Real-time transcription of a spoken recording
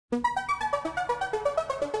Hello,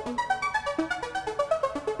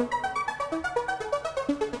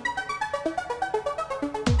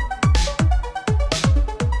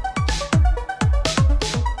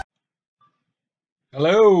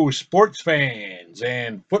 sports fans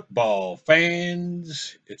and football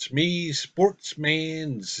fans. It's me,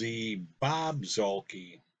 Sportsman Z Bob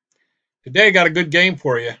Zolke. Today, I got a good game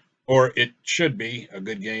for you, or it should be a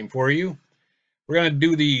good game for you. We're going to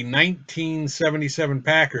do the 1977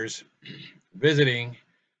 Packers visiting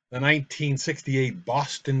the 1968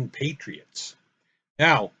 Boston Patriots.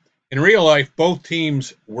 Now, in real life, both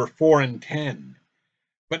teams were 4-10,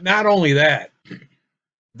 but not only that,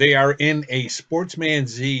 they are in a Sportsman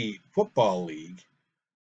Z football league,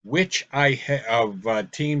 which I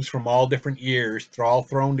have teams from all different years, all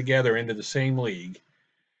thrown together into the same league.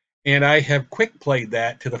 And I have quick played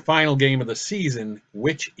that to the final game of the season,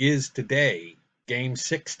 which is today, game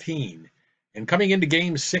 16. And coming into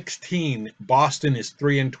game 16, Boston is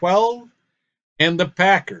 3-12, and the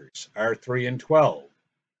Packers are 3-12.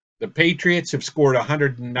 The Patriots have scored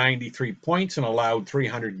 193 points and allowed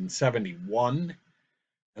 371.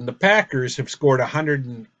 And the Packers have scored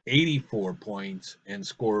 184 points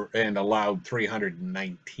and allowed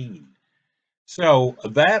 319. So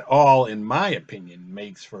that all, in my opinion,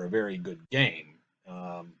 makes for a very good game.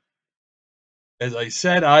 As I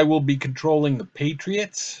said, I will be controlling the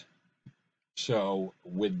Patriots. So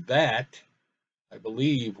with that, I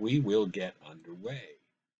believe we will get underway.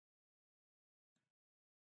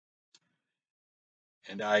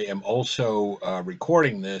 And I am also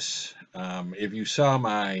recording this. If you saw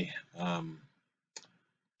my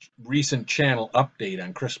recent channel update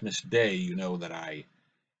on Christmas Day, you know that I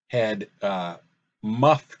had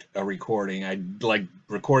muffed a recording. I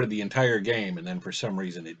recorded the entire game, and then for some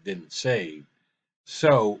reason it didn't save.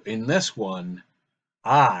 So in this one,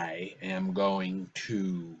 I am going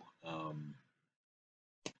to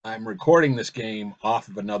I'm recording this game off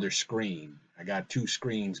of another screen. I got two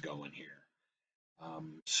screens going here.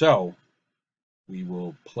 So we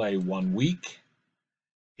will play 1 week.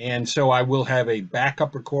 And so I will have a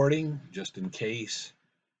backup recording just in case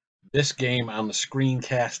this game on the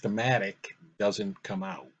Screencast-O-Matic doesn't come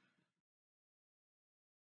out.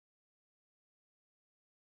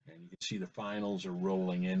 And you can see the finals are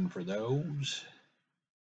rolling in for those.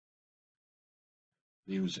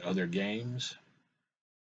 These other games.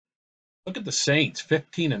 Look at the Saints,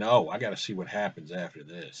 15-0. I got to see what happens after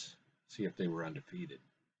this. See if they were undefeated.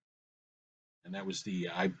 And that was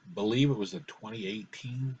I believe it was the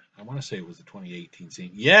 2018. I want to say it was the 2018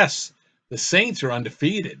 Saints. Yes, the Saints are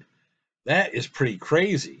undefeated. That is pretty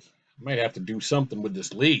crazy. I might have to do something with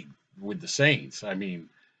this league, with the Saints. I mean,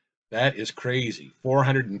 that is crazy.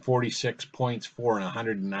 446 points for and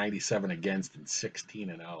 197 against and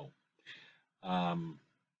 16-0.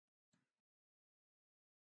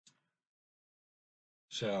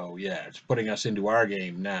 So, yeah, it's putting us into our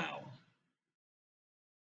game now.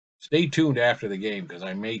 Stay tuned after the game because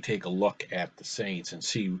I may take a look at the Saints and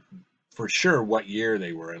see for sure what year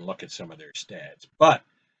they were and look at some of their stats. But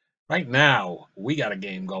right now, we got a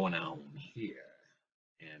game going on here.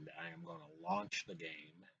 And I am going to launch the game.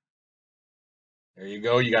 There you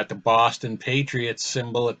go. You got the Boston Patriots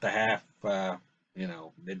symbol at the half,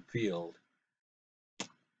 midfield.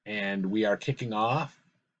 And we are kicking off.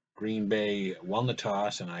 Green Bay won the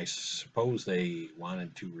toss, and I suppose they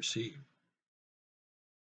wanted to receive.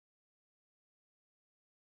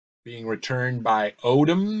 Being returned by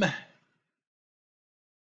Odom.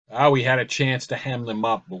 We had a chance to hem them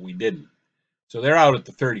up, but we didn't. So they're out at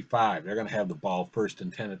the 35. They're going to have the ball 1st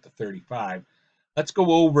and 10 at the 35. Let's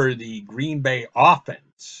go over the Green Bay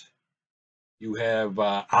offense. You have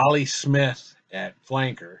Ollie Smith at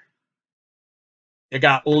flanker. You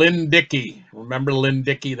got Lynn Dickey. Remember Lynn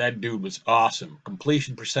Dickey? That dude was awesome.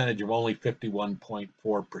 Completion percentage of only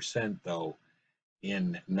 51.4%, though,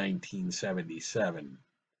 in 1977.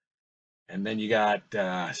 And then you got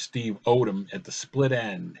Steve Odom at the split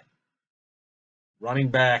end. Running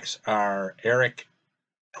backs are Eric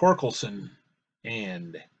Torkelson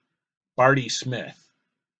and Barty Smith.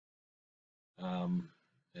 And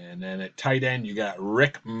then at tight end, you got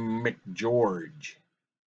Rick McGeorge.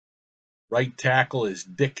 Right tackle is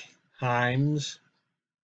Dick Himes.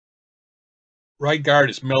 Right guard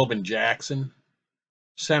is Melvin Jackson.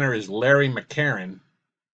 Center is Larry McCarron.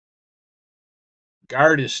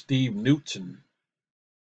 Guard is Steve Knutson.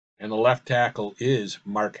 And the left tackle is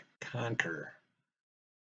Mark Conker.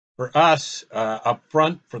 For us, up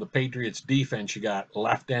front for the Patriots defense, you got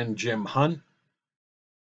left end Jim Hunt.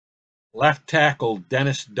 Left tackle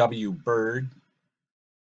Dennis W. Bird.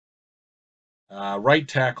 Right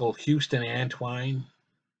tackle Houston Antwine.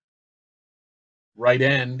 Right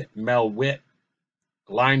end, Mel Witt.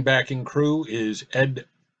 Linebacking crew is Ed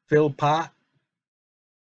Philpott.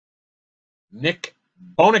 Nick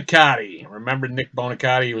Bonicatti. Remember Nick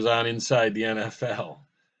Bonicatti? He was on Inside the NFL.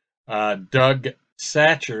 Doug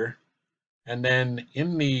Satcher. And then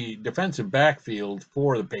in the defensive backfield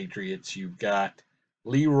for the Patriots, you've got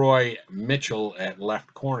Leroy Mitchell at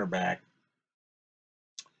left cornerback,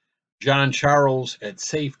 John Charles at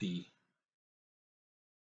safety,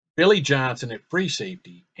 Billy Johnson at free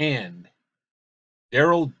safety, and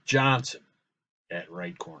Daryl Johnson at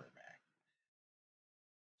right cornerback.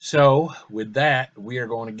 So, with that, we are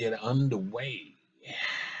going to get underway.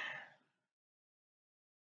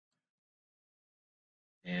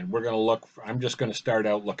 And we're going to look, I'm just going to start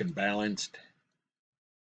out looking balanced.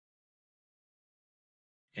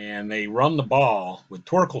 And they run the ball with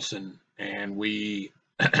Torkelson, and we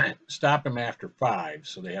stop him after 5,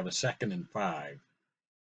 so they have a 2nd and 5.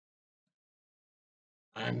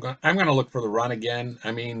 I'm going to look for the run again.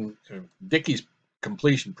 I mean, Dickey's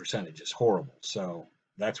completion percentage is horrible, so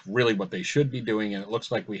that's really what they should be doing, and it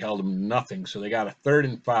looks like we held them nothing, so they got a 3rd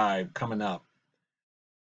and 5 coming up.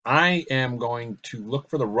 I am going to look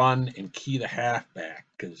for the run and key the halfback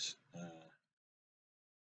because,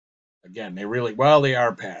 again, they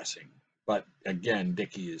are passing, but again,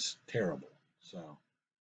 Dickey is terrible. So,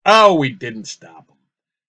 oh, we didn't stop them.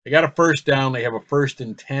 They got a 1st down. They have a 1st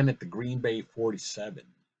and 10 at the Green Bay 47.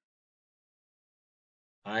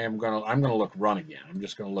 I'm gonna look run again. I'm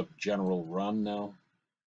just gonna look general run now.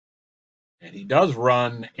 And he does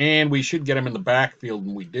run, and we should get him in the backfield,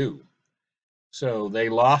 and we do. So they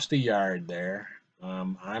lost a yard there.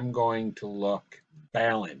 I'm going to look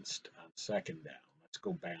balanced on 2nd down. Let's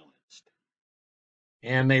go balanced.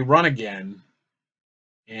 And they run again,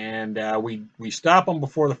 and we stop him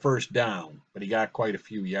before the 1st down, but he got quite a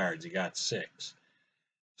few yards. He got 6.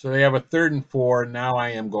 So they have a 3rd and 4. Now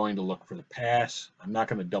I am going to look for the pass. I'm not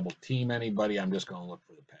going to double team anybody. I'm just going to look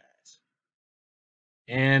for the pass.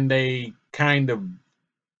 And they kind of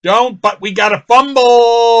don't, but we got a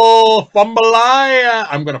fumble. Fumble-aya.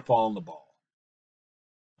 I'm going to fall on the ball.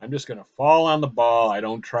 I'm just going to fall on the ball. I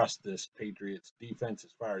don't trust this Patriots defense as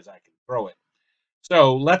far as I can throw it.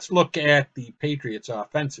 So let's look at the Patriots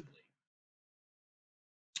offensively.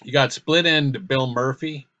 You got split end Bill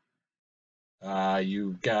Murphy.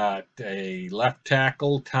 You've got a left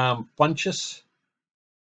tackle, Tom Funchess.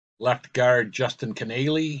 Left guard, Justin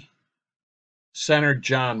Canale. Center,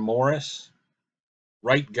 John Morris.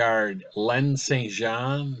 Right guard, Len St.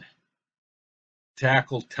 Jean.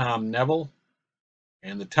 Tackle, Tom Neville.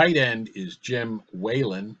 And the tight end is Jim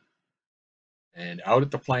Whalen. And out at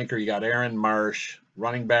the flanker, you got Aaron Marsh.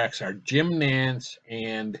 Running backs are Jim Nance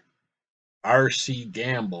and R.C.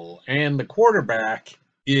 Gamble. And the quarterback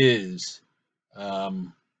is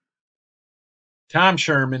Tom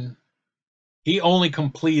Sherman. He only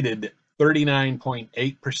completed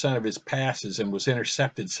 39.8% of his passes and was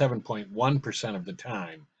intercepted 7.1% of the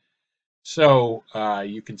time. So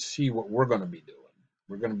you can see what we're going to be doing.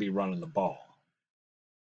 We're going to be running the ball.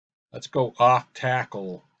 Let's go off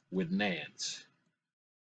tackle with Nance.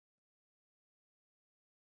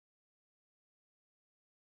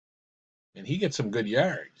 And he gets some good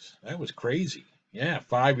yards. That was crazy. Yeah,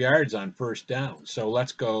 5 yards on 1st down. So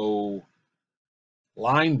let's go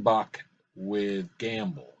line buck with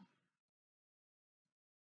Gamble.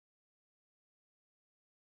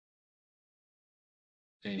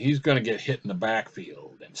 And he's going to get hit in the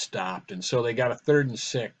backfield and stopped. And so they got a 3rd and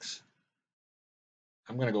 6.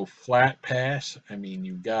 I'm going to go flat pass. I mean,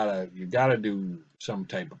 you gotta do some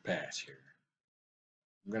type of pass here.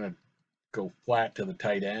 I'm going to go flat to the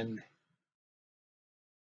tight end.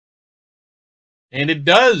 And it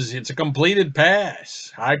does. It's a completed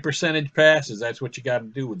pass. High percentage passes. That's what you got to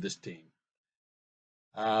do with this team.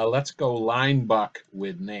 Let's go line buck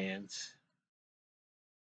with Nance.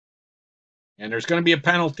 And there's going to be a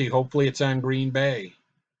penalty. Hopefully it's on Green Bay.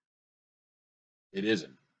 It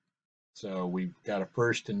isn't. So we've got a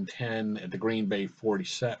 1st and 10 at the Green Bay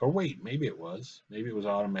 47. Or wait, maybe it was. Maybe it was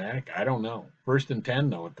automatic. I don't know. 1st and 10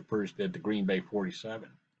 though at the Green Bay 47.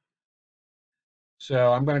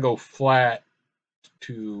 So I'm going to go flat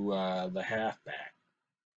to the halfback.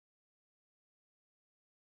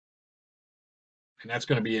 And that's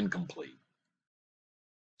going to be incomplete.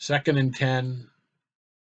 2nd and 10.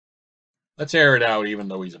 Let's air it out even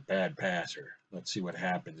though he's a bad passer. Let's see what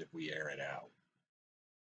happens if we air it out.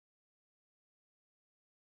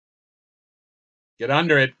 Get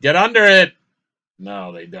under it. Get under it.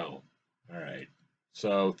 No, they don't. All right.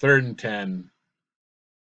 So 3rd and 10.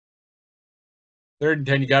 3rd and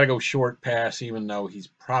 10, you got to go short pass, even though he's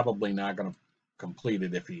probably not going to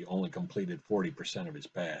completed if he only completed 40% of his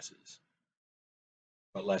passes.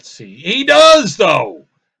 But let's see. He does, though!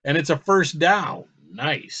 And it's a first down.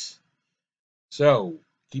 Nice. So,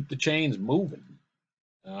 keep the chains moving.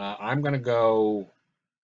 I'm going to go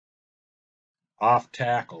off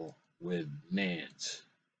tackle with Nance.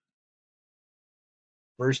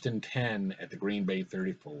 1st and 10 at the Green Bay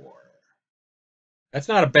 34. That's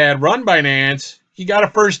not a bad run by Nance. He got a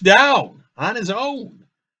first down on his own.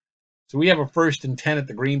 So we have a 1st and 10 at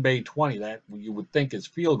the Green Bay 20. That you would think is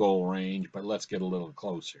field goal range, but let's get a little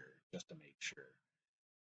closer just to make sure.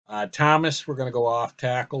 Thomas, we're going to go off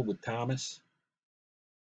tackle with Thomas.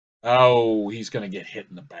 Oh, he's going to get hit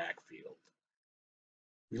in the backfield.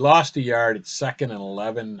 We lost a yard. It's 2nd and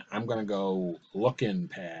 11. I'm going to go look-in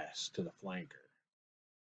pass to the flanker.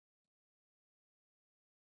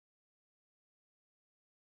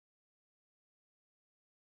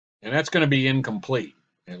 And that's going to be incomplete.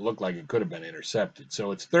 It looked like it could have been intercepted.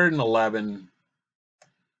 So it's 3rd and 11.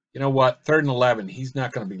 You know what? 3rd and 11, he's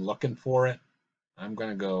not going to be looking for it. I'm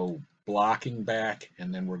going to go blocking back,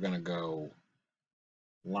 and then we're going to go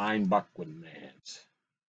line buck with Nance.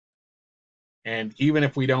 And even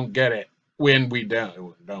if we don't get it, when we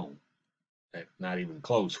don't, not even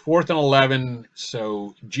close. 4th and 11,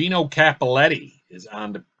 so Gino Cappelletti is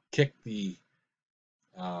on to kick the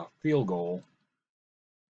field goal.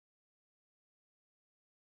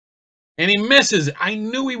 And he misses. I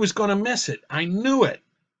knew he was going to miss it. I knew it.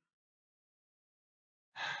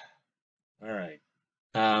 All right.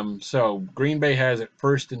 So Green Bay has it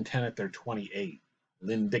 1st and 10 at their 28.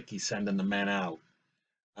 Lynn Dickey sending the men out.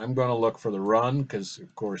 I'm going to look for the run because,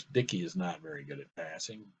 of course, Dickey is not very good at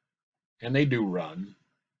passing. And they do run.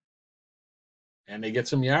 And they get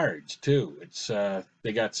some yards, too. It's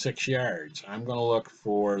they got 6 yards. I'm going to look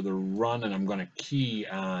for the run, and I'm going to key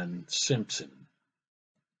on Simpson.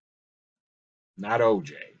 Not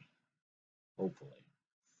OJ, hopefully.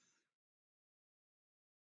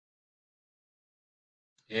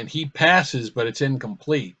 And he passes, but it's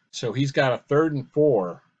incomplete. So he's got a 3rd and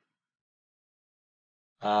 4.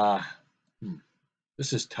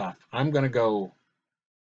 This is tough. I'm going to go.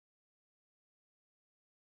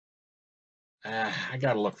 I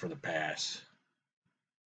got to look for the pass.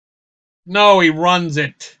 No, he runs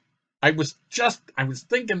it. I was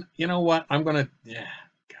thinking, you know what? I'm going to, God.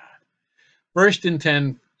 1st and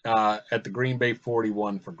 10 at the Green Bay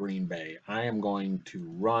 41 for Green Bay. I am going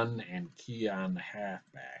to run and key on the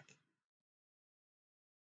halfback.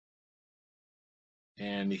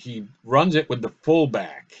 And he runs it with the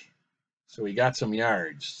fullback. So he got some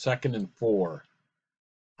yards. 2nd and 4.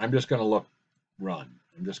 I'm just going to look run.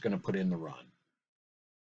 I'm just going to put in the run.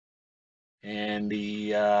 And we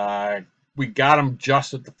got him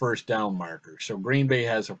just at the first down marker. So Green Bay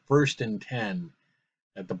has a 1st and 10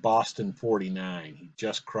 at the Boston 49. He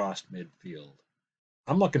just crossed midfield.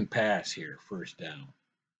 I'm looking pass here, 1st down.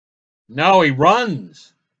 No, he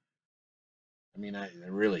runs. I mean,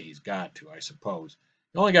 really, he's got to, I suppose.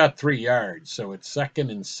 He only got 3 yards, so it's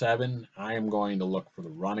 2nd and 7. I am going to look for the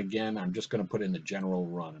run again. I'm just going to put in the general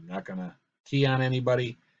run. I'm not going to key on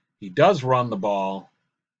anybody. He does run the ball,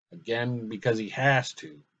 again, because he has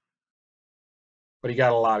to. But he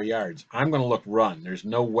got a lot of yards. I'm going to look run. There's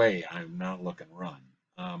no way I'm not looking run.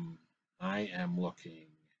 I am looking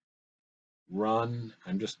run.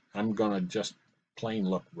 I'm going to just plain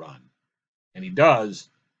look run. And he does.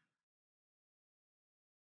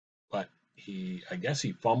 But I guess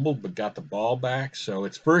he fumbled but got the ball back. So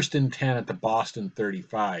it's 1st and 10 at the Boston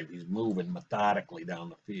 35. He's moving methodically down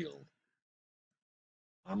the field.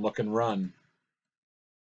 I'm looking run.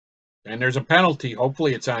 And there's a penalty.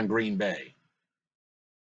 Hopefully it's on Green Bay.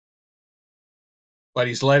 But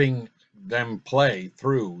he's letting them play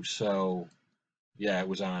through. So, yeah, it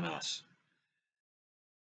was on us.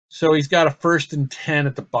 So he's got a 1st and 10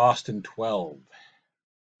 at the Boston 12.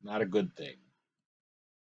 Not a good thing.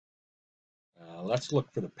 Let's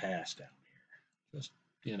look for the pass down here. Just,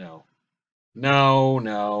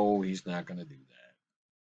 No, he's not going to do that.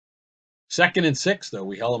 2nd and 6, though.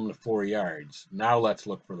 We held him to 4 yards. Now let's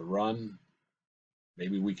look for the run.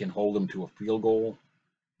 Maybe we can hold him to a field goal.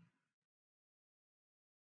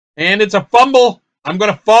 And it's a fumble. I'm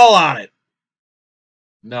going to fall on it.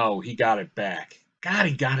 No, he got it back. God,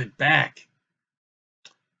 he got it back.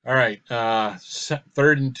 All right,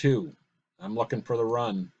 3rd and 2. I'm looking for the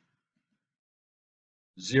run.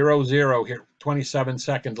 0-0 here. 27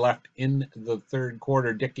 seconds left in the 3rd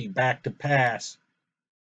quarter. Dickey back to pass.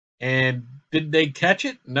 And did they catch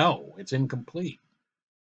it? No, it's incomplete.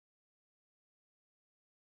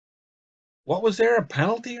 What was there, a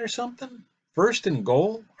penalty or something? First and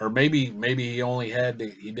goal, or maybe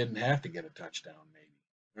he didn't have to get a touchdown.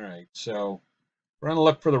 Maybe. All right, so we're gonna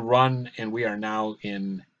look for the run, and we are now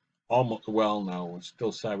in almost. Well, no, it's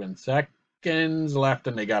still 7 seconds left,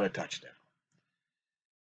 and they got a touchdown.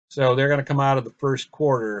 So they're gonna come out of the first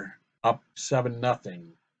quarter up 7-0.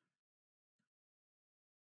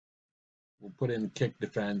 We'll put in kick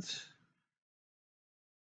defense.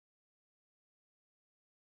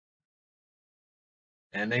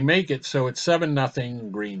 And they make it so it's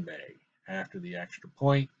 7-0 Green Bay after the extra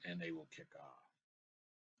point, and they will kick off.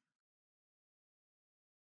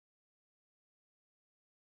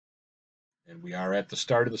 And we are at the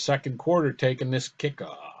start of the second quarter taking this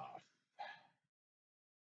kickoff.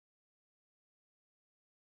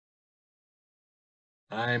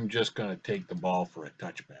 I'm just going to take the ball for a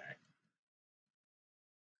touchback.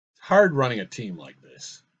 It's hard running a team like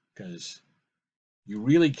this because you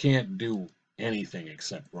really can't do anything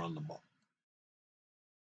except run the ball.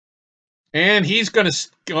 And he's going to,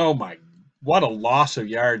 oh my, what a loss of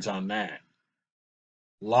yards on that.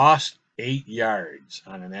 Lost 8 yards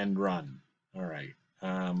on an end run. All right,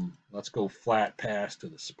 let's go flat pass to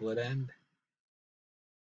the split end.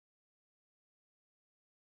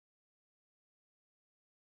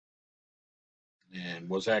 And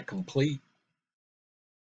was that complete?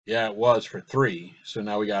 Yeah, it was for 3. So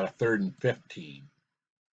now we got a 3rd and 15.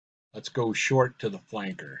 Let's go short to the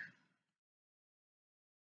flanker.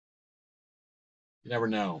 You never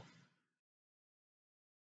know.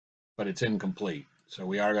 But it's incomplete. So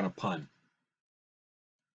we are going to punt.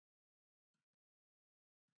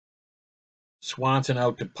 Swanson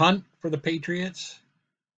out to punt for the Patriots.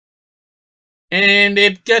 And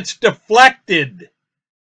it gets deflected.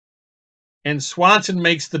 And Swanson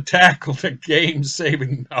makes the tackle, the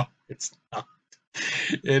game-saving. No, it's not.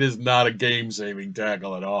 It is not a game-saving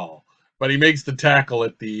tackle at all. But he makes the tackle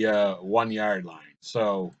at the 1-yard line.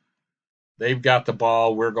 So they've got the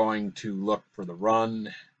ball. We're going to look for the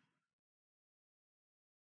run.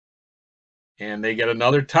 And they get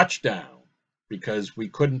another touchdown because we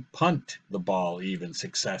couldn't punt the ball even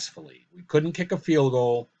successfully. We couldn't kick a field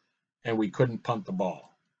goal, and we couldn't punt the ball.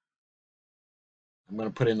 I'm going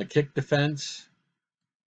to put in the kick defense.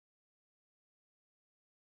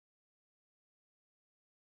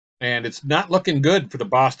 And it's not looking good for the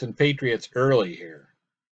Boston Patriots early here.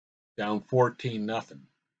 Down 14-0.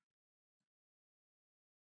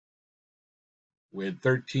 With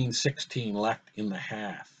 13-16 left in the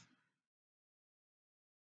half.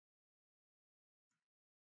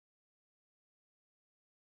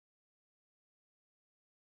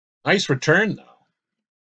 Nice return, though,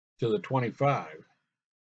 to the 25.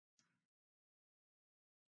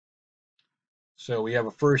 So we have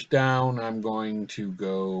a first down. I'm going to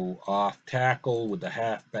go off tackle with the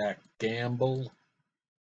halfback gamble.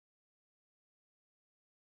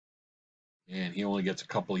 And he only gets a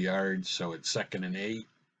couple yards, so it's 2nd and 8.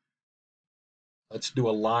 Let's do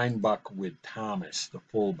a line buck with Thomas, the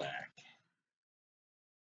fullback.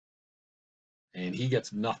 And he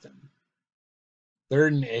gets nothing. 3rd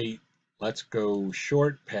and 8. Let's go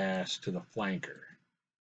short pass to the flanker.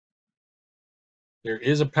 There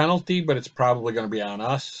is a penalty, but it's probably going to be on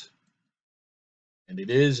us. And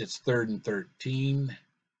it is. It's 3rd and 13. Let's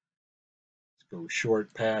go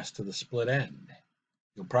short pass to the split end.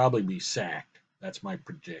 He'll probably be sacked. That's my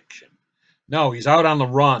prediction. No, he's out on the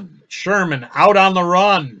run. Sherman out on the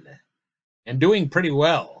run and doing pretty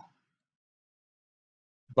well.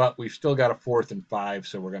 But we've still got a 4th and 5,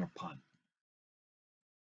 so we're going to punt.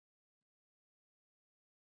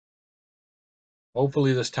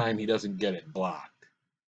 Hopefully this time he doesn't get it blocked.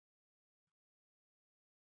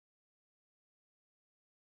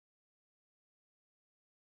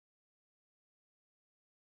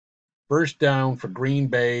 First down for Green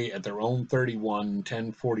Bay at their own 31,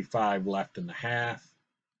 10:45 left in the half.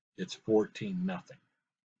 It's 14-0.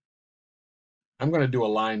 I'm going to do a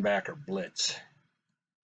linebacker blitz.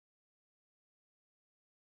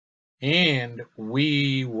 And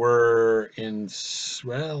we were in,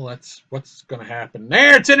 well, what's going to happen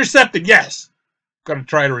there. It's intercepted. Yes. Going to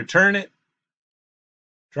try to return it.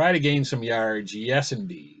 Try to gain some yards. Yes,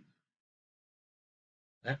 indeed.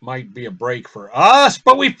 That might be a break for us,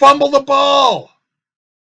 but we fumbled the ball.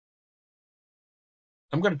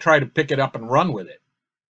 I'm going to try to pick it up and run with it.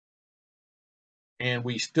 And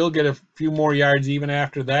we still get a few more yards even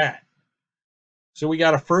after that. So we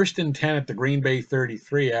got a 1st and 10 at the Green Bay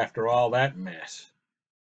 33 after all that mess.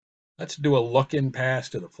 Let's do a look-in pass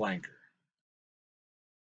to the flanker.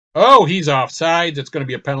 Oh, he's offsides. It's going to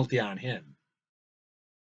be a penalty on him.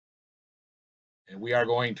 And we are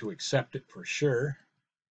going to accept it for sure.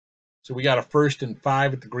 So we got a 1st and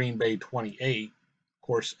 5 at the Green Bay 28. Of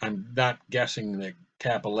course, I'm not guessing that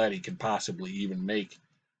Cappelletti can possibly even make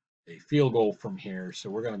a field goal from here. So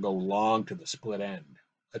we're going to go long to the split end.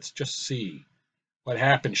 Let's just see what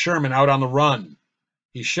happens. Sherman out on the run.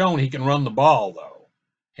 He's shown he can run the ball, though,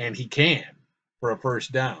 and he can for a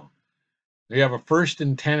 1st down. We have a 1st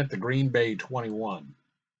and 10 at the Green Bay 21.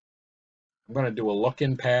 I'm going to do a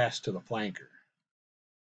look-in pass to the flanker.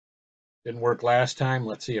 Didn't work last time.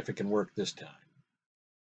 Let's see if it can work this time.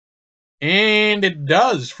 And it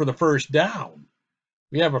does for the 1st down.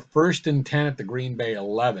 We have a 1st and 10 at the Green Bay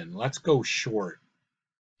 11. Let's go short.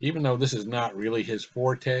 Even though this is not really his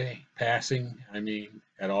forte, passing,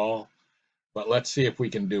 at all. But let's see if we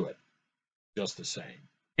can do it just the same.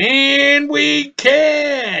 And we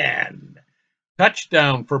can!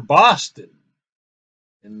 Touchdown for Boston.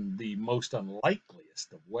 In the most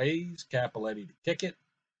unlikeliest of ways, Cappelletti to kick it.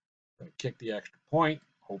 Going to kick the extra point.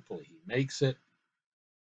 Hopefully he makes it.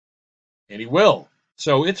 And he will.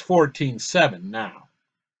 So it's 14-7 now.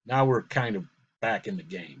 Now we're kind of back in the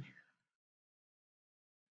game here.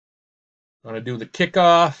 Going to do the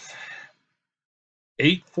kickoff.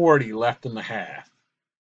 8:40 left in the half.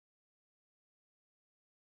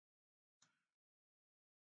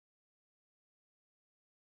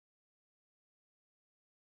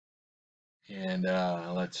 And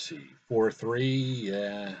let's see, 4-3,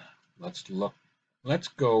 yeah, let's look. Let's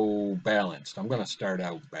go balanced. I'm going to start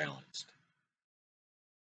out balanced.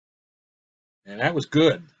 And that was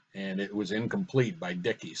good, and it was incomplete by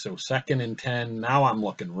Dickey. So 2nd and 10, now I'm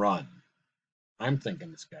looking run. I'm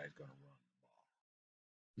thinking this guy's going to run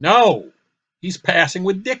the ball. No, he's passing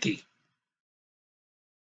with Dickey.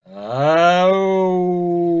 Oh,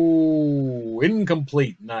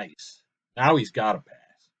 incomplete, nice. Now he's got to pass.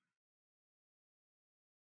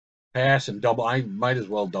 Pass and double. I might as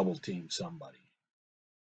well double team somebody.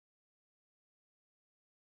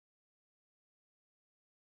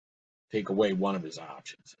 Take away one of his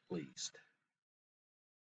options at least.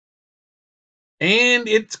 And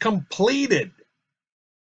it's completed.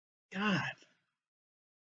 God.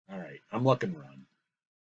 All right, I'm looking run.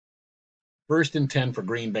 1st and 10 for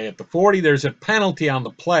Green Bay at the 40. There's a penalty on the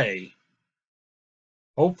play.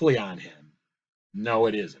 Hopefully on him. No,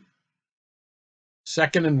 it isn't.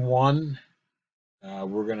 2nd and 1.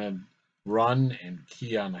 We're going to run and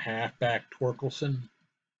key on the halfback, Torkelson.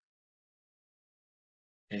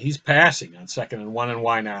 And he's passing on 2nd and 1, and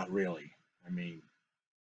why not, really?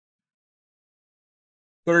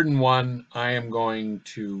 3rd and 1, I am going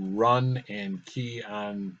to run and key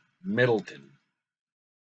on Middleton.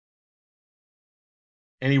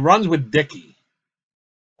 And he runs with Dickey,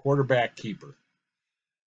 quarterback keeper.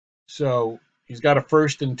 So he's got a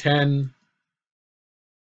 1st and 10.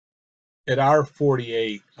 At our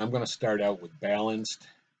 48, I'm going to start out with balanced.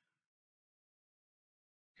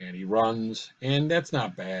 And he runs, and that's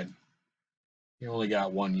not bad. He only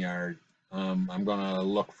got 1 yard. I'm going to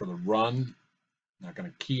look for the run. Not going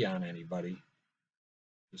to key on anybody.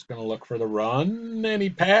 Just going to look for the run, and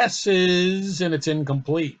he passes, and it's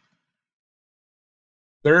incomplete.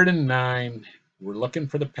 3rd and 9. We're looking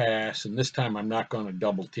for the pass, and this time I'm not going to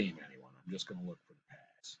double team anyone. I'm just going to look for the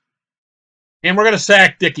pass. And we're going to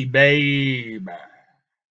sack Dickey, babe.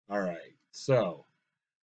 All right, so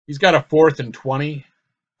he's got a 4th and 20.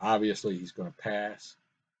 Obviously, he's going to pass.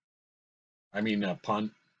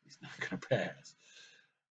 Punt. He's not going to pass.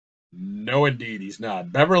 No, indeed, he's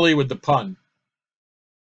not. Beverly with the punt.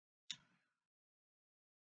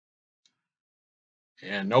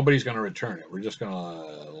 And nobody's going to return it. We're just going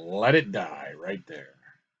to let it die right there.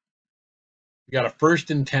 We got a 1st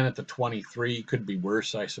and 10 at the 23. Could be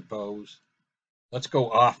worse, I suppose. Let's go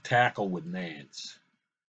off tackle with Nance.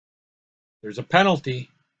 There's a penalty.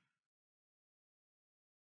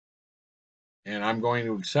 And I'm going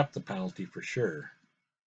to accept the penalty for sure.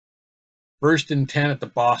 1st and 10 at the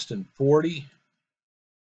Boston 40.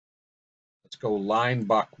 Let's go line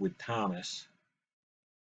buck with Thomas.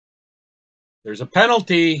 There's a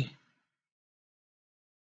penalty.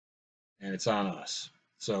 And it's on us.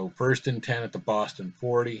 So 1st and 10 at the Boston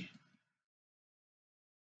 40. Let's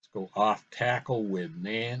go off tackle with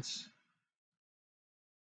Nance.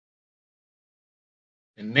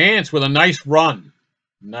 And Nance with a nice run.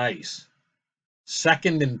 Nice.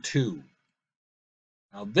 2nd and 2.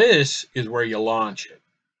 Now this is where you launch it,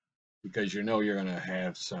 because you know you're going to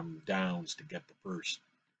have some downs to get the first.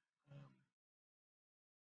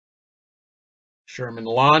 Sherman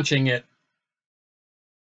launching it,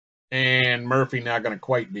 and Murphy not going to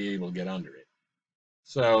quite be able to get under it.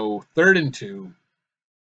 So 3rd and 2.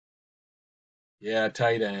 Yeah,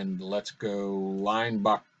 tight end. Let's go line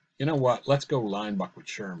buck. You know what? Let's go line buck with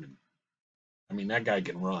Sherman. I mean, that guy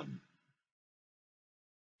can run.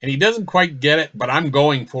 And he doesn't quite get it, but I'm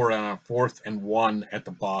going for it on a 4th and 1 at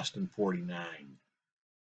the Boston 49.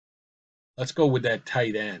 Let's go with that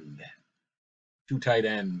tight end. 2 tight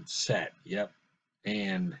end set. Yep.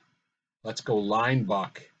 And let's go line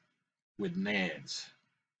buck with Nance.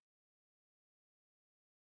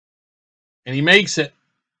 And he makes it.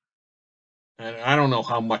 And I don't know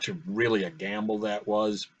how much of really a gamble that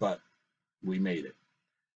was, but we made it.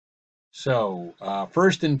 So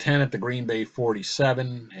 1st and 10 at the Green Bay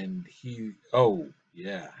 47, and oh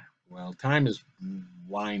yeah, well, time is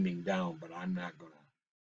winding down, but I'm not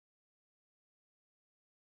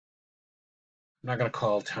gonna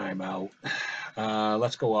call timeout.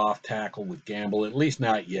 Let's go off tackle with Gamble, at least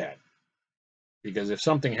not yet, because if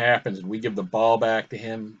something happens and we give the ball back to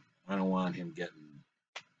him, I don't want him getting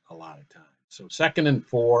a lot of time. So 2nd and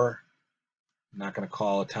 4, I'm not gonna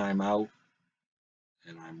call a timeout.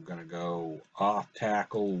 And I'm going to go off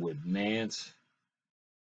tackle with Nance.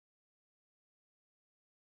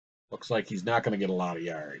 Looks like he's not going to get a lot of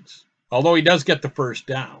yards. Although he does get the 1st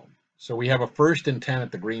down. So we have a 1st and 10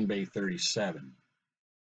 at the Green Bay 37.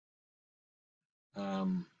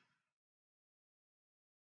 I'm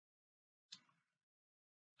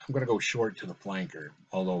going to go short to the flanker.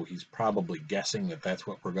 Although he's probably guessing that that's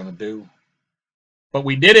what we're going to do. But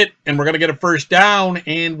we did it, and we're going to get a 1st down,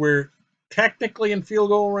 and we're technically in field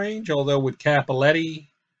goal range, although with Capoletti,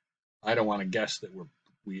 I don't want to guess that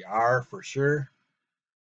we are for sure.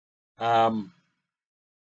 1st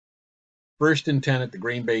and 10 at the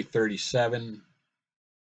Green Bay 37.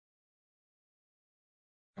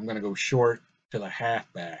 I'm going to go short to the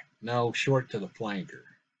halfback. No, short to the flanker.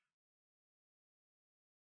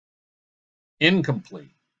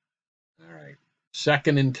 Incomplete. All right.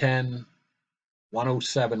 2nd and 10.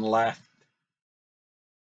 107 left.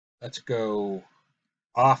 Let's go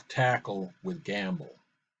off tackle with Gamble,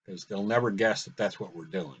 because they'll never guess that that's what we're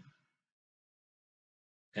doing.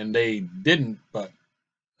 And they didn't, but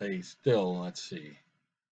they still, let's see.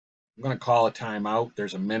 I'm going to call a timeout.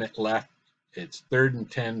 There's a minute left. It's 3rd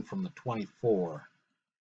and 10 from the 24.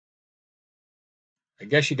 I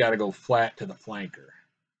guess you got to go flat to the flanker.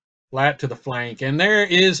 Flat to the flank. And there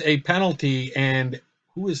is a penalty. And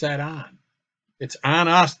who is that on? It's on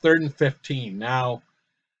us, 3rd and 15. Now,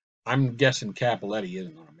 I'm guessing Capoletti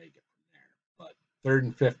isn't going to make it from there. But 3rd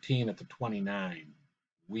and 15 at the 29.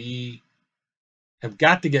 We have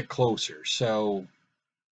got to get closer. So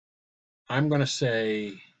I'm going to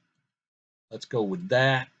say, let's go with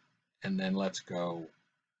that. And then let's go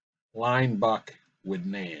line buck with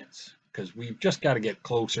Nance, because we've just got to get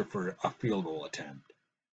closer for a field goal attempt.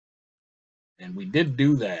 And we did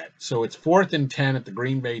do that. So it's 4th and 10 at the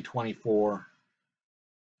Green Bay 24.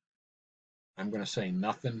 I'm going to say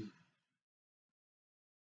nothing.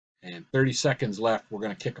 And 30 seconds left. We're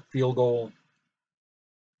going to kick a field goal.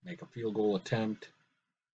 Make a field goal attempt.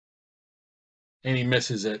 And he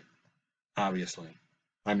misses it, obviously.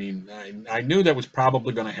 I mean, I knew that was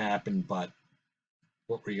probably going to happen, but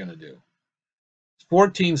what were you going to do? It's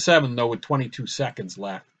 14-7, though, with 22 seconds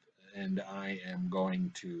left. And I am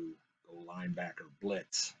going to go linebacker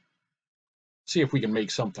blitz. See if we can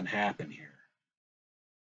make something happen here.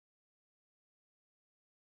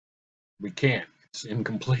 We can't. It's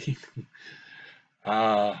incomplete.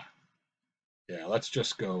 Yeah, let's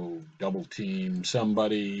just go double team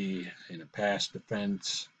somebody in a pass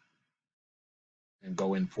defense and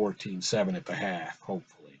go in 14-7 at the half,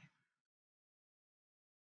 hopefully.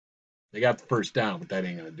 They got the 1st down, but that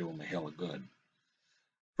ain't going to do them a hell of good.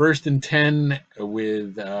 1st and 10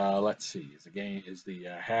 with, let's see, is the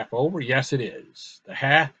half over? Yes, it is. The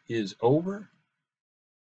half is over.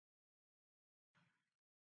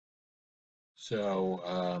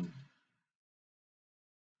 So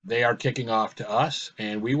they are kicking off to us,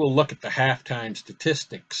 and we will look at the halftime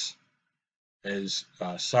statistics, as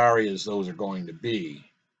sorry as those are going to be,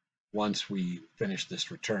 once we finish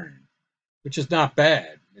this return, which is not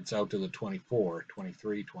bad. It's out to the 24,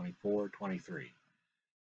 23, 24, 23.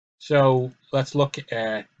 So let's look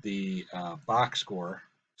at the box score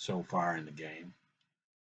so far in the game.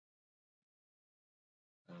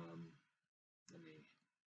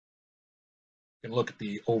 You can look at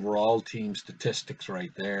the overall team statistics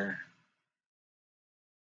right there.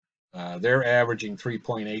 They're averaging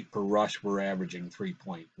 3.8 per rush. We're averaging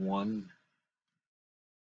 3.1.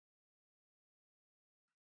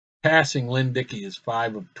 Passing, Lynn Dickey is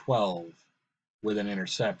 5 of 12 with an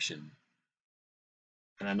interception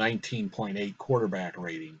and a 19.8 quarterback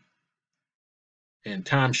rating. And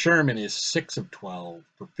Tom Sherman is 6 of 12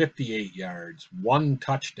 for 58 yards, 1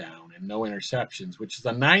 touchdown, and no interceptions, which is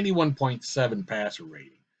a 91.7 passer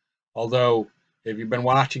rating. Although If you've been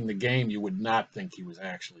watching the game, you would not think he was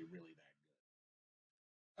actually really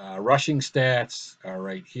that good. Rushing stats are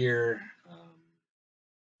right here.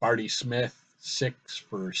 Barty Smith, 6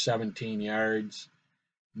 for 17 yards.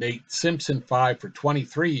 Nate Simpson, 5 for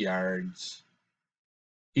 23 yards.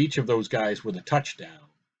 Each of those guys with a touchdown.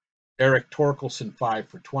 Eric Torkelson, 5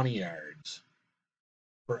 for 20 yards.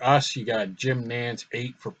 For us, you got Jim Nance,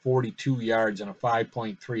 8 for 42 yards and a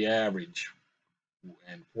 5.3 average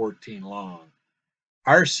and 14 long.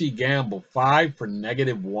 R.C. Gamble, 5 for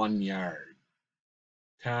 -1 yard.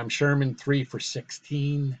 Tom Sherman, 3 for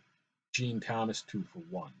 16. Gene Thomas, 2 for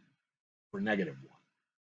 1 for -1.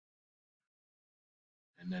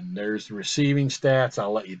 And then there's the receiving stats.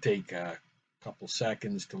 I'll let you take a couple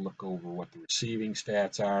seconds to look over what the receiving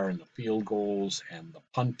stats are and the field goals and the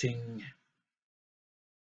punting.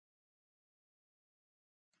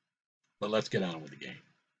 But let's get on with the game.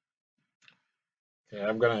 Okay,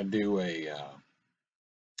 I'm going to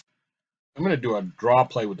do a draw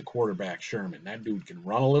play with the quarterback, Sherman. That dude can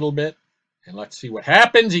run a little bit, and let's see what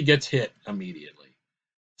happens. He gets hit immediately.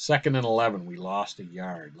 2nd and 11, we lost a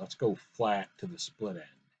yard. Let's go flat to the split end.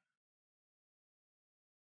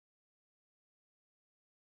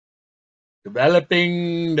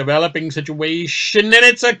 Developing situation, and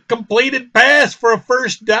it's a completed pass for a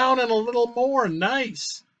first down and a little more.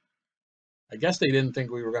 Nice. I guess they didn't think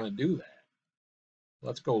we were going to do that.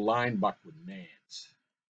 Let's go line buck with Nance.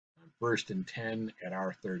 On 1st and 10 at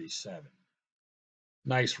our 37.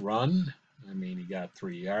 Nice run. I mean, he got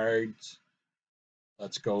 3 yards.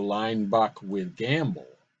 Let's go line buck with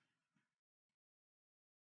Gamble.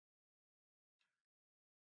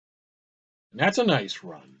 And that's a nice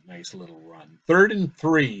run. Nice little run. 3rd and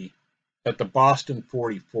 3 at the Boston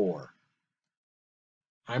 44.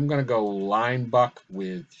 I'm going to go line buck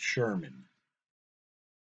with Sherman.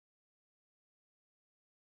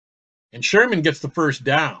 And Sherman gets the first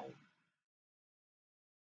down.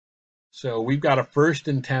 So we've got a 1st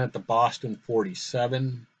and 10 at the Boston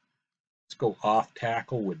 47. Let's go off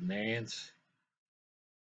tackle with Nance.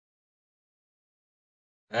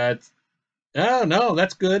 Oh, no,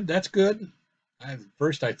 that's good. That's good. At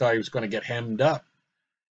first, I thought he was going to get hemmed up.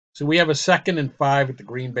 So we have a 2nd and 5 at the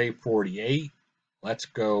Green Bay 48. Let's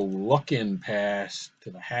go look-in pass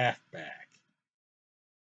to the halfback.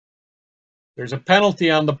 There's a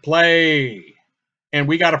penalty on the play, and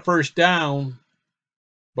we got a first down,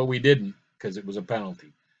 but we didn't because it was a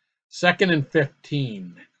penalty. 2nd and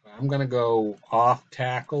 15. I'm going to go off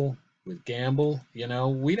tackle with Gamble. You know,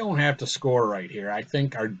 we don't have to score right here. I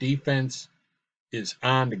think our defense is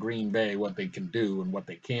on to Green Bay, what they can do and what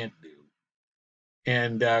they can't do.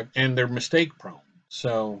 And they're mistake prone.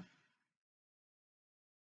 So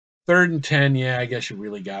 3rd and 10, yeah, I guess you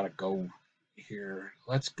really got to go here.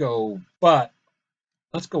 Let's go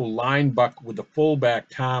line buck with the fullback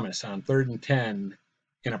Thomas on 3rd and 10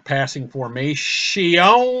 in a passing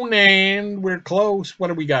formation, and we're close. What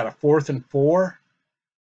do we got? A 4th and 4?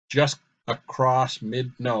 Just across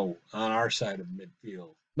on our side of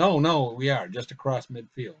midfield. No, we are just across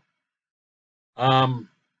midfield.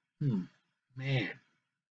 Man.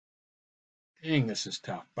 Dang, this is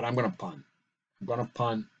tough, but I'm going to punt. I'm going to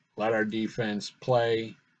punt, let our defense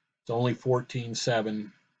play. It's only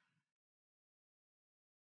 14-7.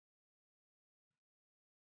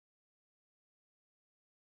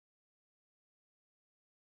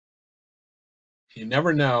 You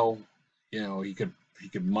never know. You know, he could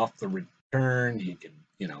muff the return. He could,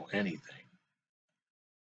 anything.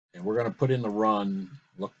 And we're going to put in the run,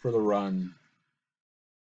 look for the run.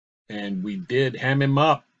 And we did hem him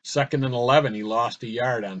up. 2nd and 11, he lost a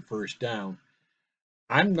yard on 1st down.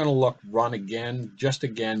 I'm going to look run again,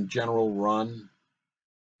 general run.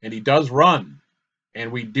 And he does run.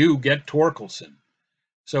 And we do get Torkelson.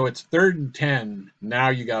 So it's 3rd and 10. Now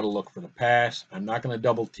you got to look for the pass. I'm not going to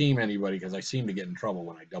double team anybody because I seem to get in trouble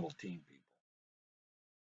when I double team people.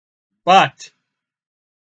 But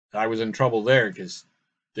I was in trouble there because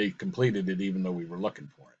they completed it even though we were looking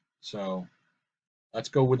for it. So let's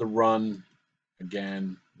go with the run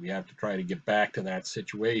again. We have to try to get back to that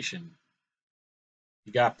situation.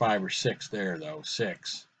 You got 5 or 6 there, though.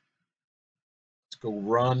 6. Let's go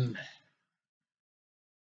run.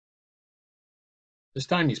 This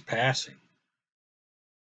time he's passing.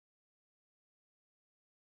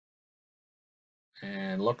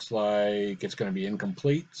 And looks like it's going to be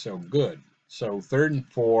incomplete, so good. So 3rd and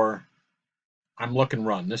 4. I'm looking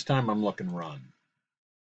run. This time I'm looking run.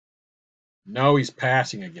 No, he's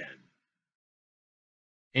passing again.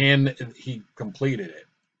 And he completed it.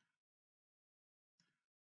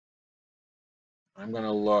 I'm going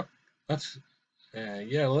to look. Let's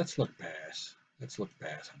look pass. Let's look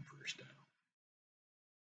pass on 1st down.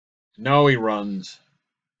 No, he runs,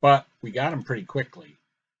 but we got him pretty quickly.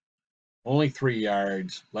 Only 3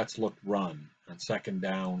 yards. Let's look run on 2nd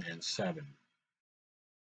down and 7.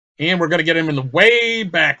 And we're going to get him in the way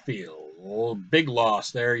backfield. Oh, big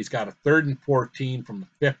loss there. He's got a 3rd and 14 from the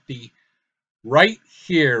 50. Right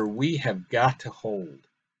here, we have got to hold.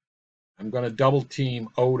 I'm going to double team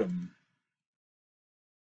Odom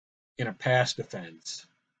in a pass defense.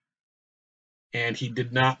 And he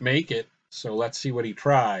did not make it, so let's see what he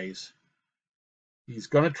tries. He's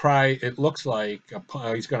going to try, it looks like,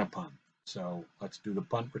 he's going to punt. So let's do the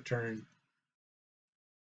punt return.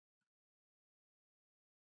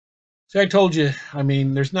 See, I told you, I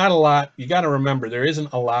mean, there's not a lot. You got to remember, there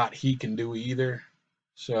isn't a lot he can do either.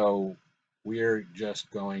 So we're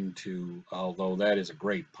just going to, although that is a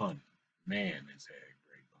great punt. Man, is that a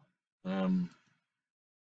great punt.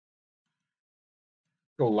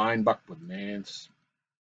 Go line buck with Nance.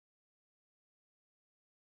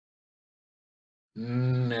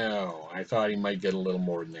 No, I thought he might get a little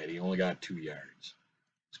more than that. He only got 2 yards.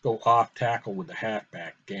 Let's go off tackle with the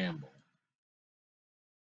halfback Gamble.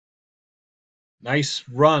 Nice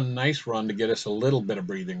run to get us a little bit of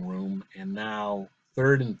breathing room. And now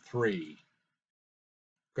 3rd and 3.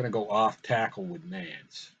 Going to go off tackle with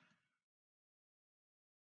Nance.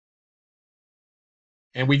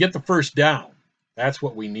 And we get the 1st down. That's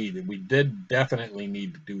what we needed. We did definitely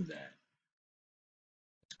need to do that.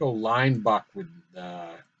 Let's go line buck with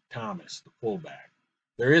Thomas, the fullback.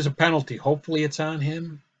 There is a penalty. Hopefully it's on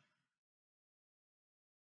him.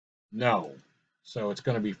 No. So it's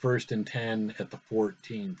going to be 1st and 10 at the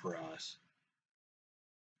 14 for us.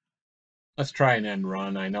 Let's try an end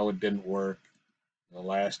run. I know it didn't work the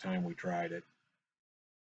last time we tried it.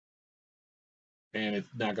 And it's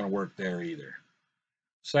not going to work there either.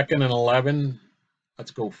 2nd and 11.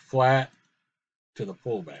 Let's go flat to the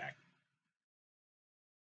fullback.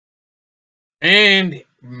 And,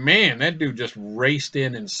 man, that dude just raced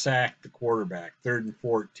in and sacked the quarterback. 3rd and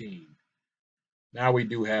 14. Now we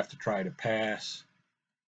do have to try to pass.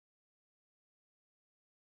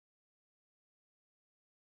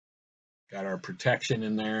 Got our protection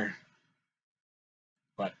in there,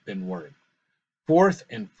 but didn't work. 4th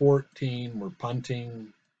and 14. We're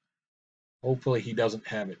punting. Hopefully he doesn't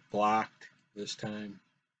have it blocked this time.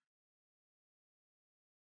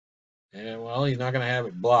 And, well, he's not going to have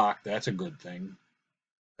it blocked. That's a good thing.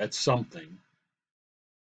 That's something.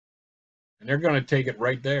 And they're going to take it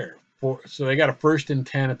right there. So they got a 1st and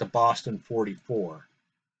 10 at the Boston 44.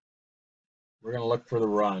 We're going to look for the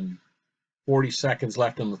run. 40 seconds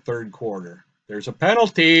left in the 3rd quarter. There's a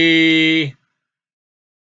penalty.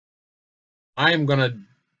 I am going to,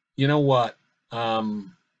 you know what?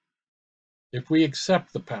 If we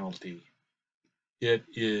accept the penalty, it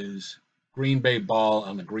is Green Bay ball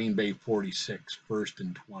on the Green Bay 46, 1st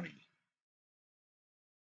and 20.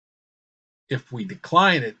 If we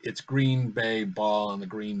decline it, it's Green Bay ball on the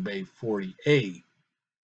Green Bay 48,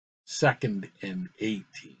 2nd and 18.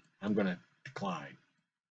 I'm going to decline.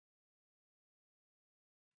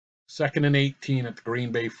 2nd and 18 at the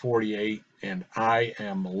Green Bay 48, and I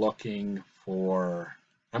am looking for,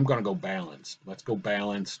 I'm going to go balanced. Let's go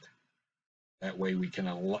balanced. That way we can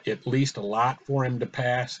at least allot for him to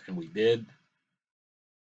pass, and we did.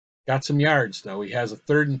 Got some yards, though. He has a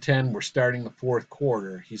 3rd and 10. We're starting the 4th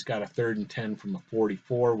quarter. He's got a 3rd and 10 from the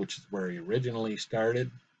 44, which is where he originally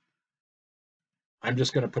started. I'm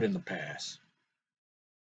just going to put in the pass.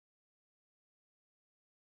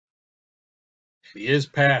 He is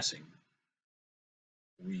passing.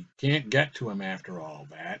 We can't get to him after all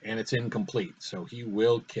that, and it's incomplete, so he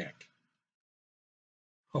will kick.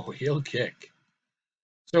 Oh, he'll kick.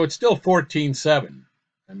 So it's still 14-7.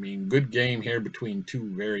 I mean, good game here between two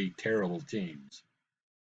very terrible teams.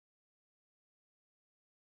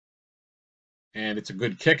 And it's a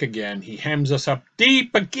good kick again. He hems us up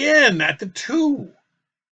deep again at the 2.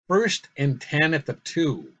 1st and 10 at the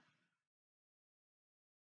 2.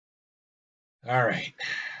 All right.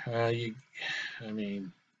 I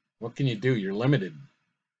mean, what can you do? You're limited.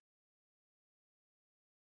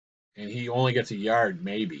 And he only gets a yard,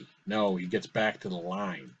 maybe. No, he gets back to the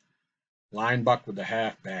line. Line buck with the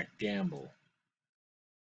halfback Gamble.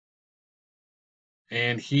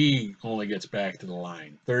 And he only gets back to the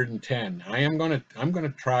line. 3rd and 10. I'm gonna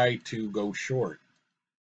try to go short.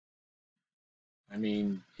 I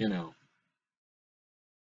mean, you know.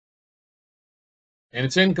 And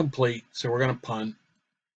it's incomplete, so we're gonna punt.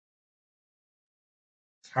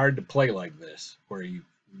 It's hard to play like this, where the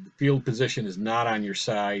field position is not on your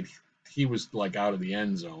side. He was like out of the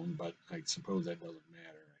end zone, but I suppose that doesn't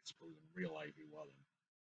matter. I suppose in real life he wasn't.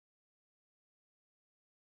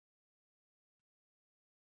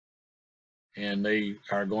 And they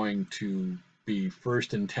are going to be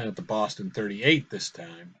 1st and 10 at the Boston 38 this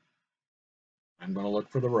time. I'm going to look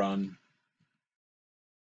for the run.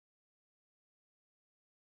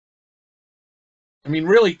 I mean,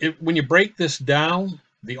 really, when you break this down,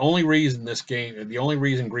 the only reason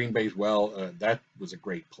Green Bay's well, that was a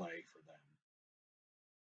great play for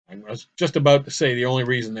them. I was just about to say the only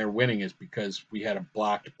reason they're winning is because we had a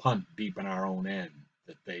blocked punt deep in our own end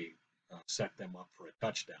that they set them up for a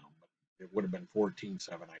touchdown. But it would have been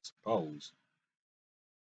 14-7, I suppose.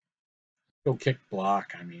 Go kick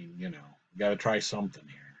block. I mean, you got to try something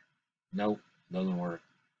here. Nope, doesn't work.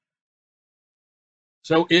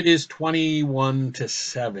 So it is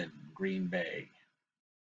 21-7, Green Bay.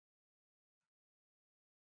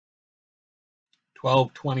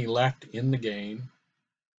 12:20 left in the game.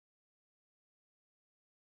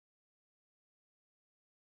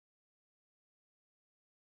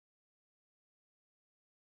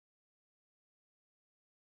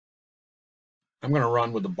 I'm going to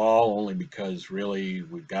run with the ball only because really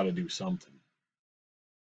we've got to do something.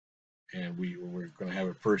 And we're going to have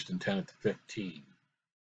it 1st and 10 at the 15.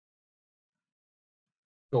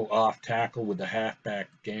 Go off tackle with the halfback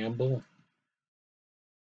gamble.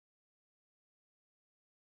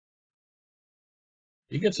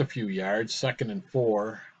 He gets a few yards, 2nd and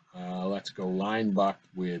 4. Let's go line buck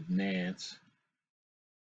with Nance.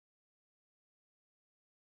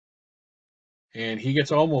 And he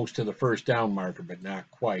gets almost to the 1st down marker, but not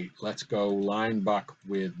quite. Let's go line buck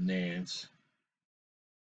with Nance.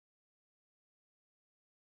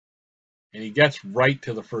 And he gets right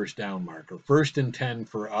to the 1st down marker. 1st and 10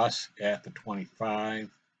 for us at the 25.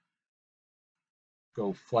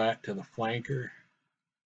 Go flat to the flanker.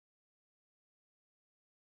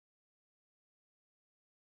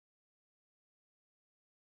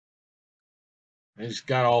 And he's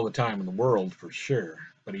got all the time in the world for sure,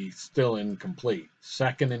 but he's still incomplete.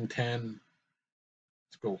 2nd and 10.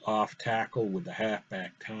 Let's go off tackle with the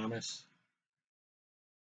halfback Thomas.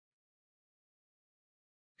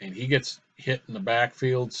 And he gets hit in the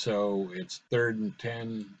backfield, so it's 3rd and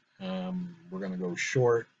 10. We're going to go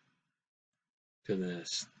short to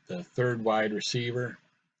the 3rd wide receiver.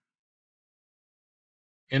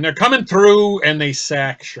 And they're coming through, and they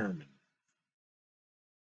sack Sherman.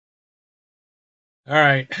 All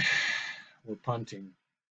right, we're punting.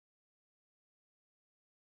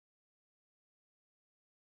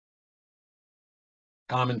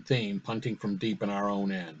 Common theme, punting from deep in our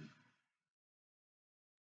own end.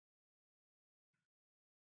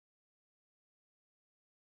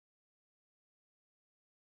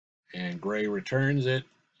 And Gray returns it.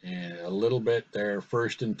 And a little bit there,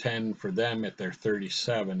 1st and 10 for them at their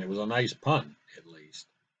 37. It was a nice punt, at least.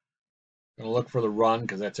 Going to look for the run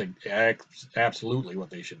because that's absolutely what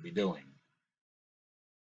they should be doing.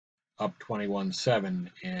 Up 21-7,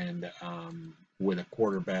 and with a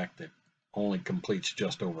quarterback that only completes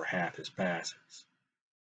just over half his passes.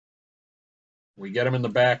 We get him in the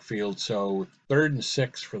backfield, so 3rd and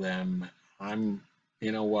 6 for them.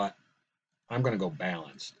 You know what? I'm going to go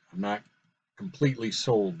balanced. I'm not completely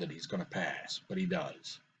sold that he's going to pass, but he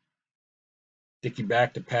does. Dickey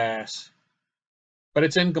back to pass, but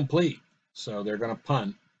it's incomplete, so they're going to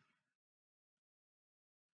punt.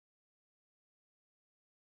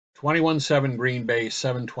 21-7 Green Bay,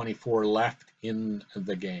 7:24 left in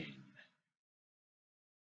the game.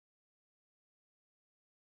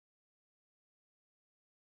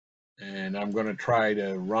 And I'm going to try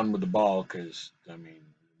to run with the ball because, I mean,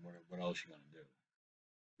 what else are you going to do?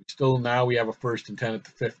 Now we have a 1st and 10 at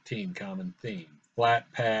the 15, common theme.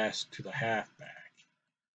 Flat pass to the halfback.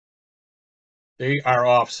 They are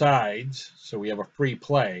offsides, so we have a free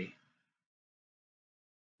play.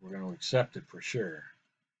 We're going to accept it for sure.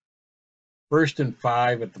 1st and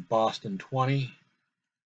 5 at the Boston 20.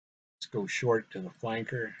 Let's go short to the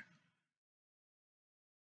flanker.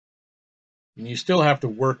 And you still have to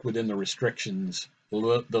work within the restrictions,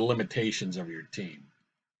 the limitations of your team.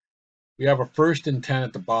 We have a 1st and 10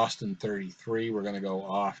 at the Boston 33. We're going to go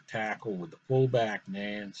off tackle with the fullback,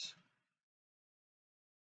 Nance.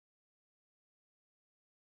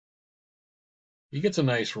 He gets a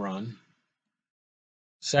nice run.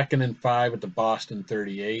 2nd and 5 at the Boston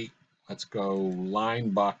 38. Let's go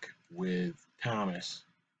line buck with Thomas.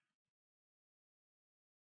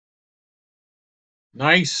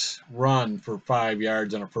 Nice run for 5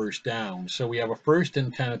 yards on a 1st down. So we have a 1st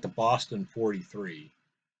and 10 at the Boston 43.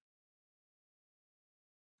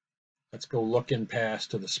 Let's go looking pass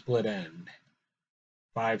to the split end.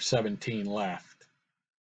 5:17 left.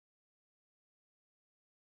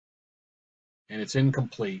 And it's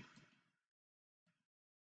incomplete.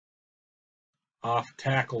 off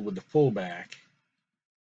tackle with the fullback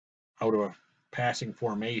out of a passing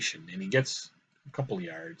formation, and he gets a couple of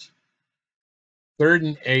yards. 3rd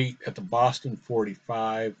and 8 at the Boston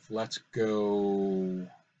 45. Let's go.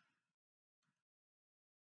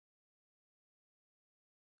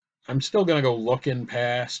 I'm still going to go look-in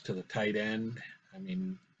pass to the tight end. I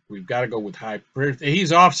mean, we've got to go with high.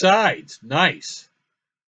 He's offsides. Nice.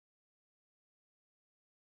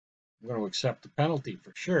 I'm going to accept the penalty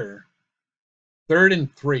for sure. 3rd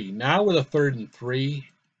and 3. Now with a 3rd and 3,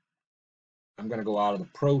 I'm going to go out of the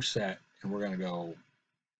pro set, and we're going to go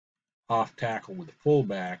off tackle with the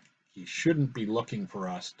fullback. He shouldn't be looking for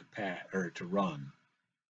us to pat or to run,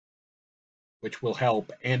 which will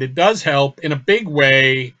help, and it does help in a big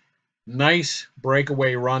way. Nice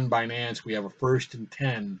breakaway run by Nance. We have a 1st and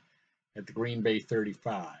 10 at the Green Bay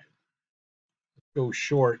 35. Let's go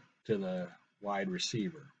short to the wide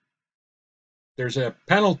receiver. There's a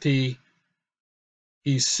penalty.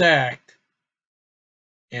 He's sacked,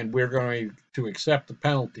 and we're going to accept the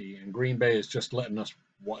penalty, and Green Bay is just letting us,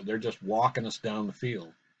 they're just walking us down the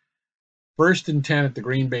field. 1st and 10 at the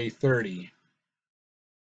Green Bay 30.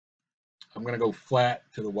 I'm going to go flat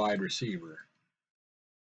to the wide receiver.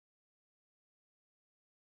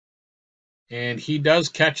 And he does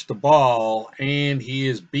catch the ball, and he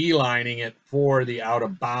is beelining it for the out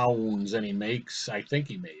of bounds, and he makes, I think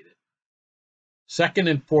he made it. 2nd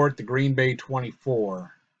and 4 at the Green Bay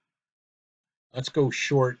 24. Let's go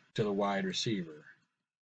short to the wide receiver.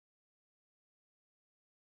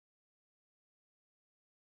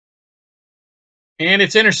 And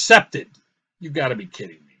it's intercepted. You've got to be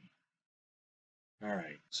kidding me. All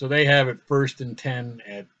right, so they have it 1st and 10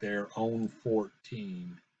 at their own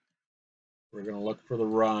 14. We're going to look for the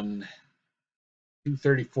run.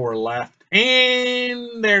 2:34 left,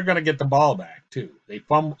 and they're going to get the ball back, too. They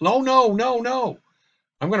fumble. No.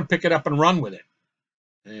 I'm going to pick it up and run with it.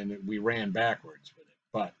 And we ran backwards with it.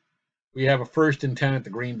 But we have a 1st and 10 at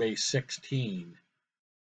the Green Bay 16.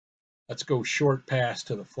 Let's go short pass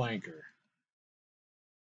to the flanker.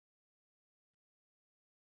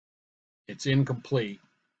 It's incomplete.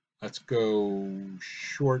 Let's go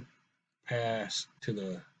short pass to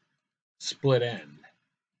the split end.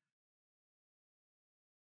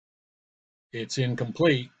 It's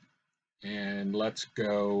incomplete. And let's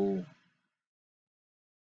go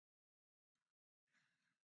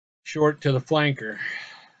short to the flanker.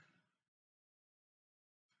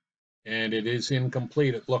 And it is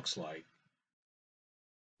incomplete, it looks like.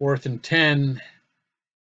 4th and 10.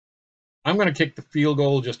 I'm going to kick the field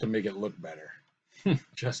goal just to make it look better.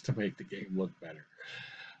 Just to make the game look better.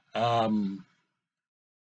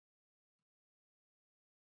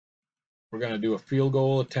 We're going to do a field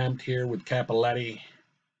goal attempt here with Cappelletti.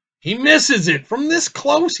 He misses it. From this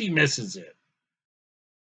close, he misses it.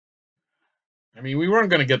 I mean, we weren't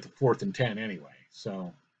going to get the 4th and 10 anyway,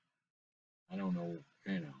 so I don't know,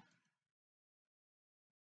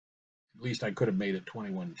 At least I could have made it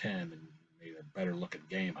 21-10 and made a better looking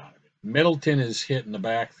game out of it. Middleton is hit in the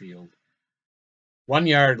backfield. 1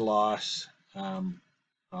 yard loss.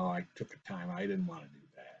 I took a time. I didn't want to do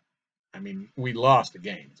that. I mean, we lost the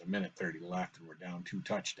game. It's 1:30 left, and we're down 2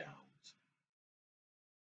 touchdowns.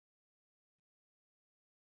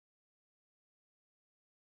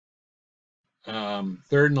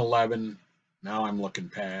 Third and 11. Now I'm looking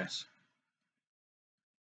pass.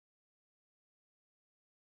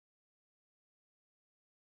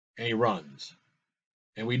 And he runs.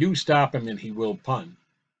 And we do stop him, and he will punt.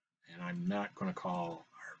 And I'm not going to call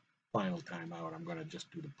our final timeout. I'm going to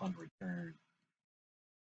just do the punt return.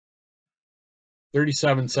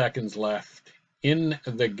 37 seconds left in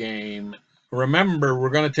the game. Remember, we're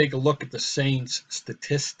going to take a look at the Saints'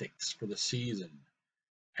 statistics for the season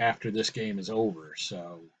after this game is over.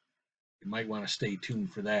 So you might want to stay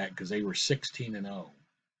tuned for that because they were 16-0.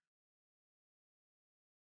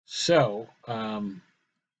 So,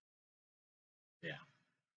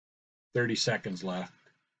 30 seconds left.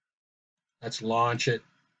 Let's launch it.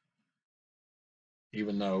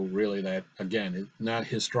 Even though really that, again, not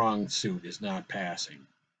his strong suit is not passing.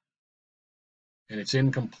 And it's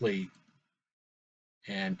incomplete.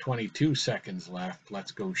 And 22 seconds left.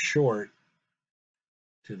 Let's go short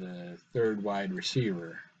to the 3rd wide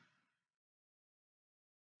receiver.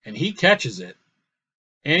 And he catches it.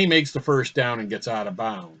 And he makes the 1st down and gets out of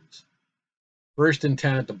bounds. 1st and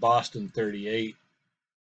 10 at the Boston 38.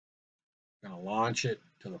 Going to launch it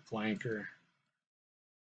to the flanker.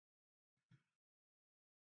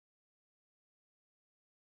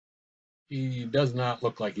 He does not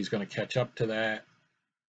look like he's going to catch up to that.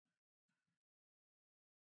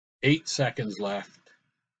 8 seconds left.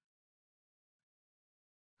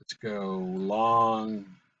 Let's go long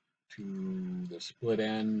to the split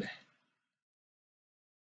end.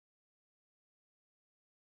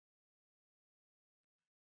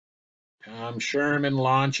 Tom Sherman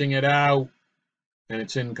launching it out, and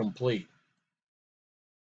it's incomplete.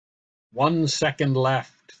 1 second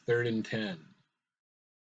left, 3rd and 10.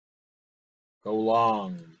 Go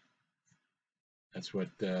long. That's what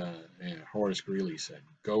Horace Greeley said.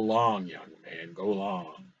 Go long, young man, go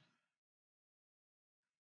long.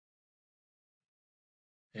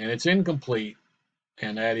 And it's incomplete,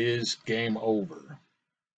 and that is game over.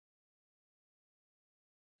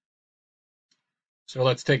 So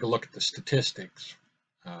let's take a look at the statistics.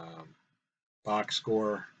 Box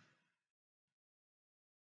score.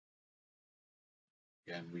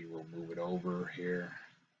 Again, we will move it over here.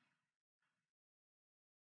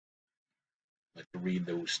 Let's read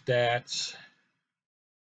those stats.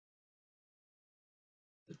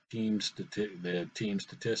 The team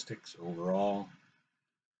statistics overall.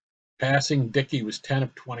 Passing, Dickey was 10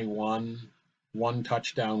 of 21, 1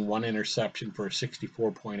 touchdown, 1 interception for a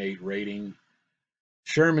 64.8 rating.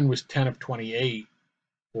 Sherman was 10 of 28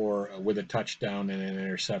 with a touchdown and an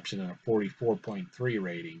interception and a 44.3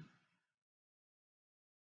 rating.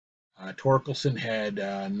 Torkelson had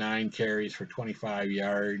 9 carries for 25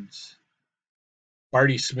 yards.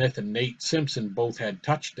 Barty Smith and Nate Simpson both had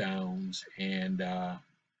touchdowns and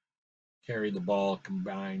carried the ball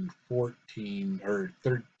combined 15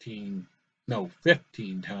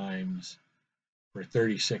 times for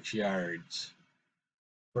 36 yards.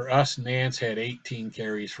 For us, Nance had 18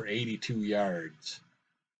 carries for 82 yards.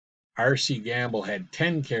 R.C. Gamble had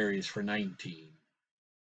 10 carries for 19.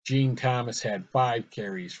 Gene Thomas had 5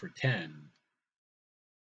 carries for 10.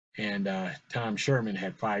 And Tom Sherman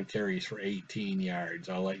had 5 carries for 18 yards.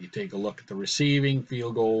 I'll let you take a look at the receiving,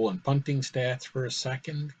 field goal, and punting stats for a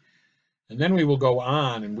second. And then we will go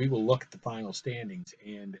on and we will look at the final standings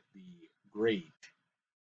and the great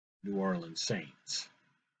New Orleans Saints.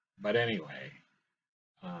 But anyway,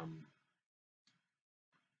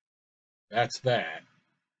 that's that.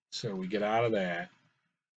 So we get out of that,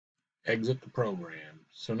 exit the program.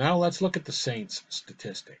 So now let's look at the Saints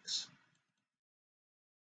statistics.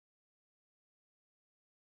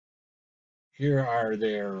 Here are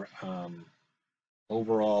their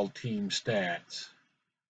overall team stats.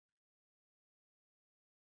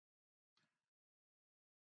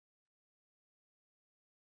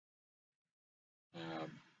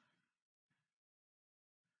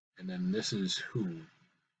 And then this is who?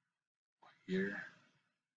 What year?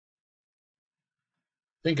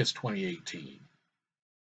 I think it's 2018.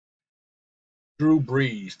 Drew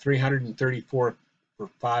Brees, 334 for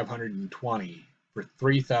 520 for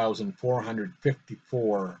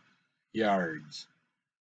 3,454 yards,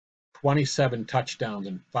 27 touchdowns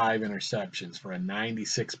and 5 interceptions for a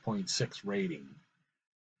 96.6 rating.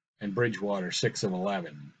 And Bridgewater, 6 of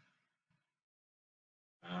 11.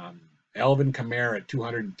 Alvin Kamara,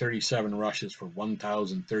 237 rushes for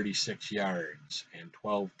 1,036 yards and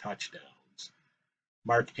 12 touchdowns.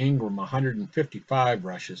 Mark Ingram, 155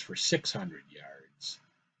 rushes for 600 yards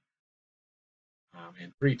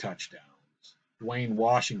and 3 touchdowns. Dwayne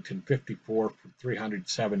Washington, 54 for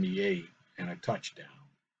 378 and a touchdown.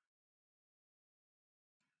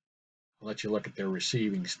 I'll let you look at their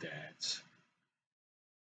receiving stats.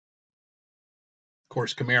 Of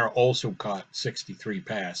course, Kamara also caught 63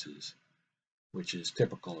 passes, which is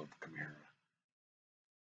typical of Kamara.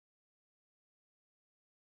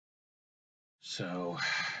 So,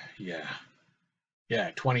 yeah,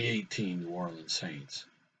 2018 New Orleans Saints.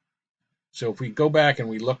 So if we go back and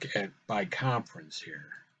we look at by conference here,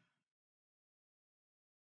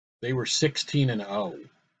 they were 16-0.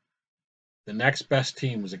 The next best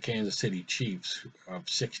team was the Kansas City Chiefs of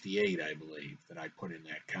 68, I believe, that I put in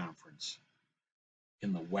that conference,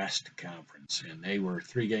 in the West Conference, and they were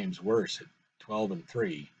 3 games worse at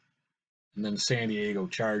 12-3, and then the San Diego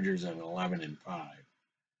Chargers at 11-5.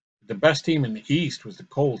 The best team in the East was the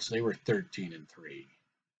Colts. They were 13-3.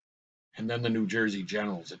 And then the New Jersey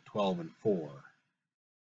Generals at 12-4.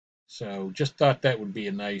 So just thought that would be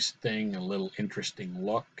a nice thing, a little interesting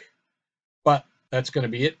look. But that's going to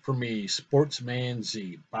be it for me, Sportsman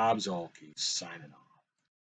Z, Bob Zolke, signing off.